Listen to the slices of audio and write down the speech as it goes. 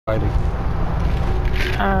fighting.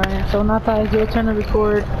 Alright, so now that it's your turn to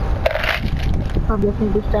record. I'm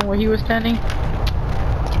definitely to stand where he was standing.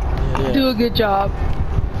 Yeah. Do a good job.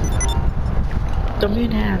 Don't be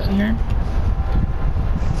an ass, you hear?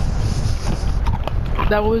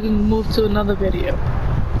 That way we can move to another video.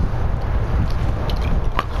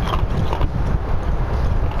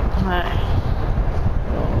 Alright.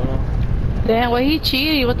 Damn, well he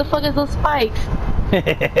cheated. What the fuck is those spikes?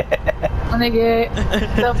 My nigga,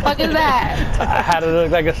 the fuck is that? I had to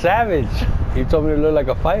look like a savage. You told me to look like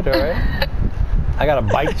a fighter, right? I got a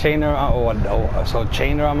bike chain around, so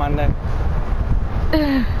chain around my neck.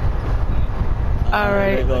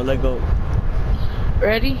 Alright. Let go.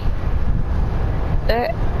 Ready?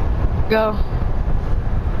 Set. Go.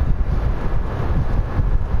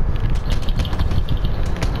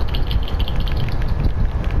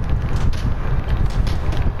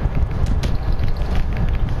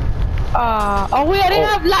 Oh wait, I didn't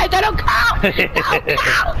have lights. That don't count. Don't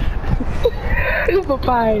count. Super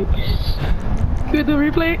pie. Do the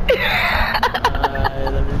replay.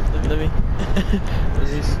 Let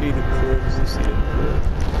me see the clip.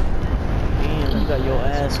 Damn, you got your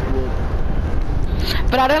ass whooped.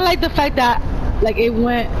 But I don't like the fact that like it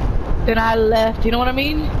went, then I left. You know what I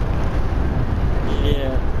mean?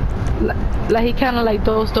 Yeah. Like he kind of like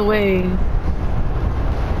dozed away.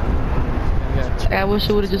 I wish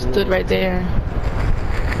it would have just stood right there.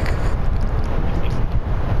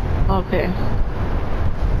 Okay.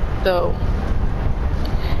 So.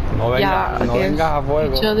 No venga a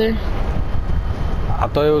fuego. Each other. I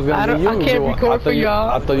thought it was gonna be you. I can't record for y'all.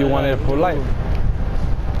 I thought you wanted full life.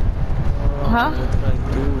 Huh?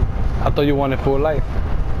 I thought you wanted full life.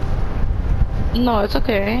 No, it's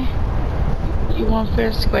okay. You want fair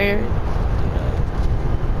and square.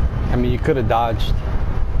 I mean, you could have dodged.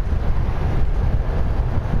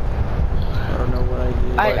 I don't know what I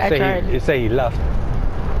did. I tried. It say he left. Yeah,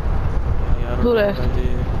 I don't Who know left? what I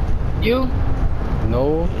did. You?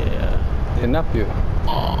 No. Yeah. The nephew.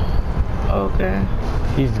 Okay.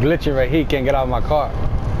 He's glitching right here. He can't get out of my car.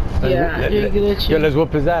 Yeah, you're glitching. Yo, let's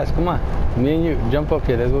whoop his ass. Come on. Me and you. Jump up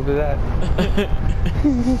here. Let's whoop his ass.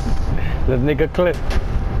 Let's make a clip.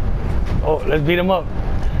 Oh, let's beat him up.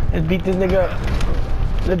 Let's beat this nigga up.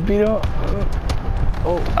 Let's beat him up.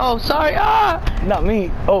 Oh. Oh, sorry. Ah! Not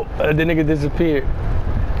me. Oh, the nigga disappeared.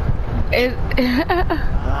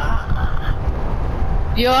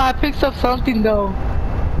 Yo, I picked up something though.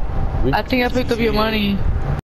 I think I picked up your money.